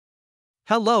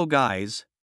Hello guys.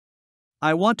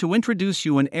 I want to introduce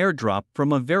you an airdrop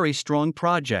from a very strong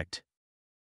project.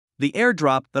 The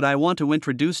airdrop that I want to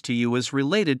introduce to you is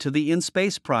related to the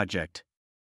InSpace project.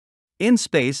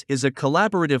 InSpace is a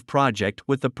collaborative project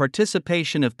with the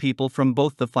participation of people from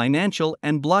both the financial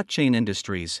and blockchain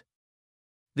industries.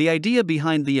 The idea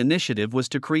behind the initiative was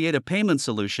to create a payment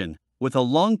solution with a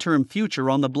long-term future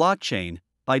on the blockchain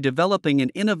by developing an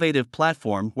innovative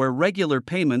platform where regular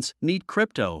payments need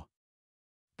crypto.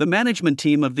 The management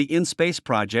team of the InSpace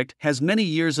project has many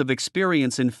years of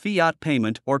experience in fiat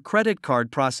payment or credit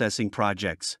card processing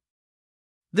projects.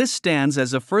 This stands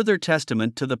as a further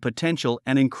testament to the potential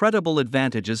and incredible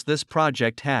advantages this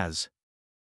project has.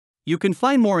 You can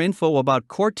find more info about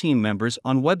core team members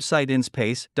on website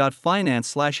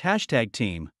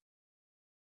inspace.finance/team.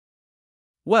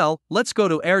 Well, let's go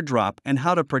to airdrop and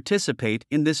how to participate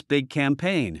in this big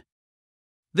campaign.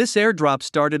 This airdrop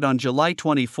started on July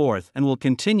 24th and will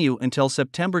continue until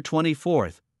September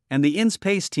 24th, and the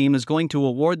InSpace team is going to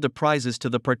award the prizes to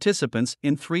the participants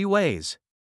in 3 ways.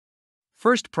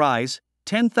 First prize,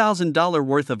 $10,000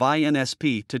 worth of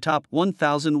INSP to top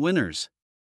 1,000 winners.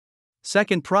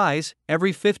 Second prize,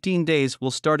 every 15 days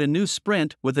we'll start a new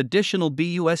sprint with additional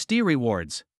BUSD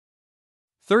rewards.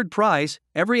 Third prize,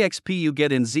 every XP you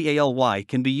get in ZALY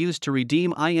can be used to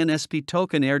redeem INSP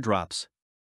token airdrops.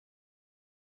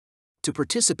 To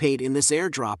participate in this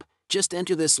airdrop, just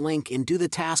enter this link and do the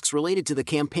tasks related to the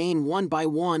campaign one by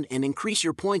one and increase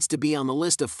your points to be on the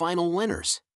list of final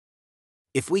winners.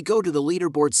 If we go to the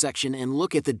leaderboard section and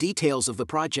look at the details of the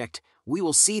project, we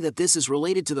will see that this is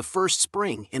related to the first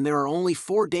spring and there are only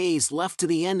 4 days left to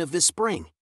the end of this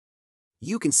spring.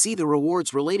 You can see the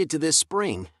rewards related to this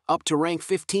spring. Up to rank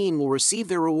 15 will receive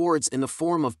their rewards in the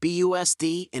form of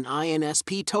BUSD and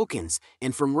INSP tokens,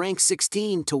 and from rank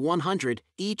 16 to 100,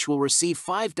 each will receive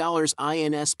 $5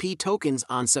 INSP tokens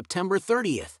on September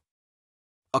 30th.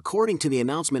 According to the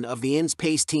announcement of the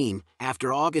InSpace team,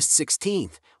 after August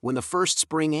 16th, when the first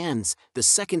spring ends, the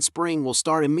second spring will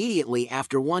start immediately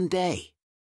after 1 day.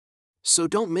 So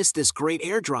don't miss this great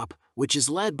airdrop, which is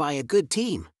led by a good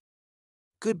team.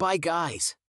 Goodbye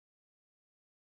guys.